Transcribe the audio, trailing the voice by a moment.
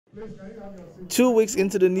2 weeks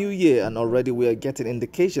into the new year, and already we are getting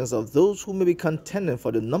indications of those who may be contending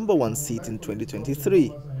for the #1 seat in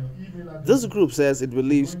 2023. This group says it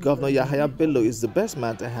believes Governor YAYAHA Bello is the best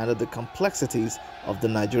man to handle the complexities of the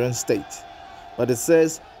Nigerian state. But it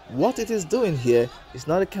says what it is doing here is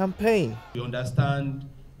not a campaign. We understand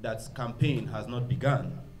that campaign has not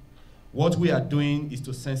begun. What we are doing is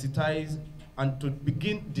to sensitize and to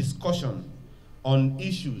begin discussion on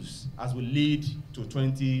issues as we lead to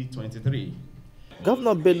 2023.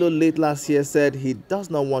 Governor Bello late last year said he does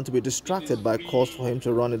not want to be distracted by calls for him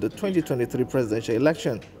to run in the 2023 presidential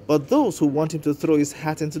election. But those who want him to throw his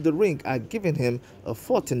hat into the ring are giving him a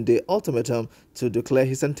 14-day ultimatum to declare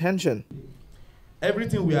his intention.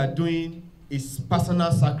 Everything we are doing is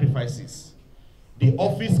personal sacrifices. The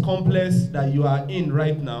office complex that you are in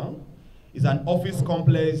right now is an office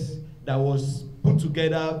complex that was put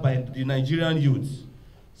together by the Nigerian youth.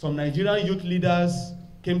 Some Nigerian youth leaders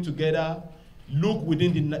came together, looked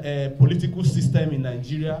within the political system in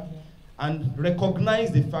Nigeria, and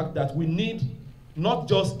recognized the fact that we need not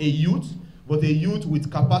just a youth, but a youth with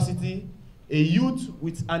capacity, a youth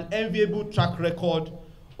with an enviable track record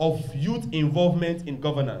of youth involvement in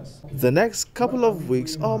governance. The next couple of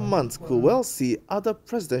weeks or months could well see other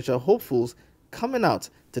presidential hopefuls coming out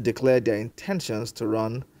to declare their intentions to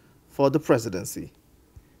run for the presidency.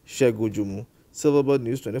 Shegujumu, Silverbird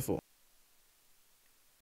News 24.